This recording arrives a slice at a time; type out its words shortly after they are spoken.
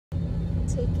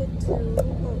Take it to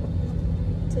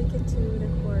the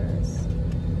chorus.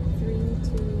 3,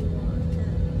 2, 1,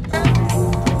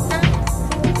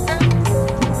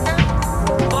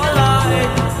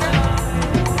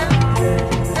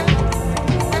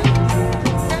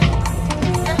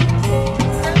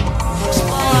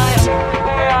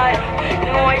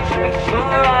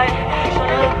 Moonlight,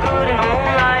 tryna look good in the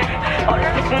moonlight. All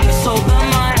this bitch make me so bad,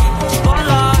 man.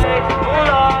 Spotlight,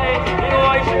 moonlight, nigga,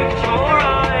 why you speaking so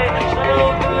right? Tryna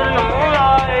look good in the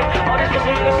moonlight. All this bitch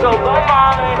make me so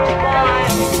bad, man.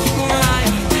 Spotlight, moonlight,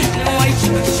 nigga, why you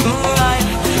speaking so right?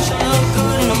 Tryna look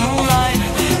good in the moonlight.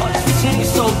 All this bitch make me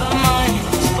so bad, man.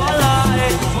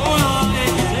 Spotlight,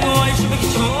 moonlight, nigga, why you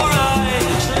speaking so right?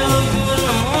 Tryna look good in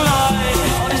the moonlight.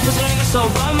 All this bitch make me so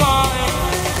bad, man.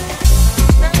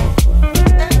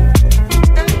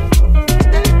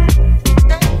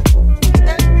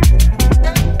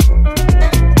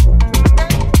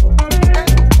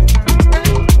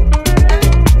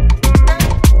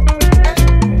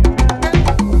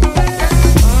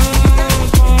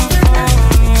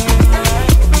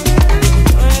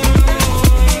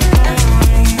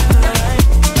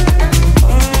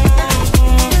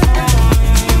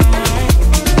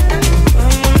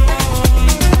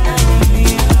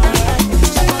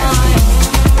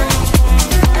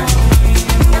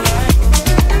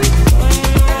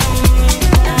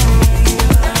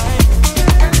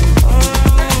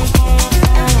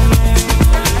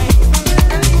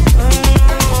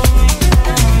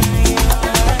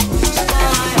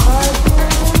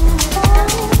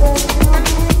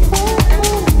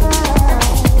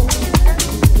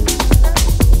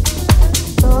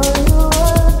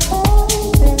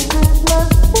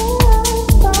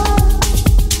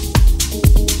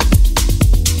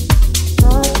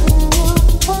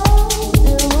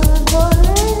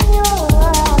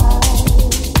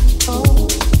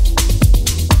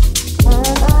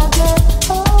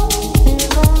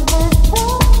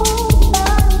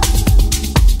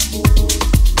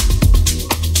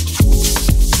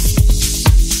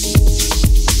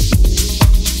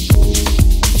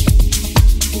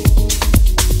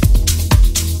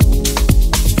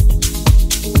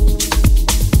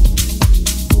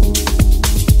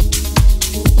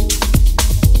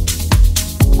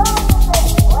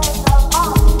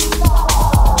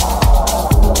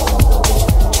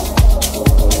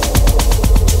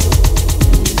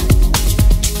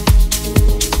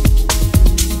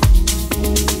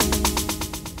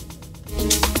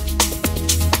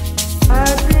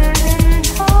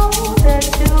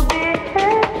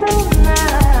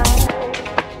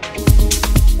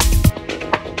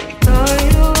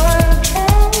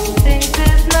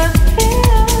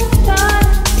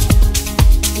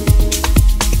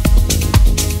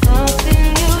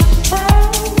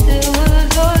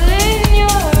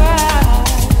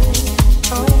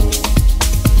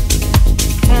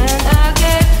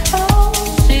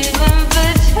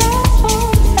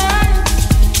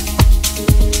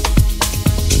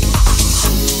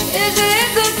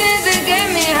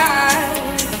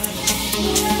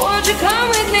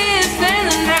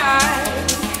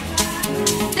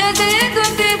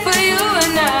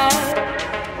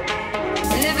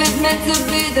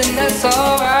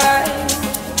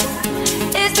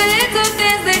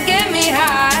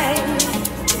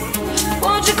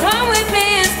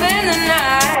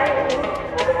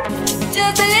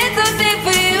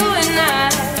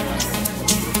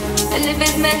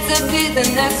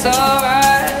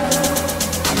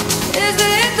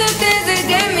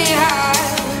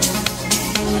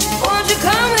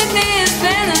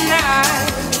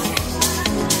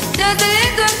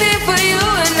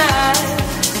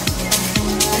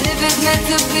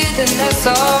 Then that's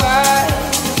alright.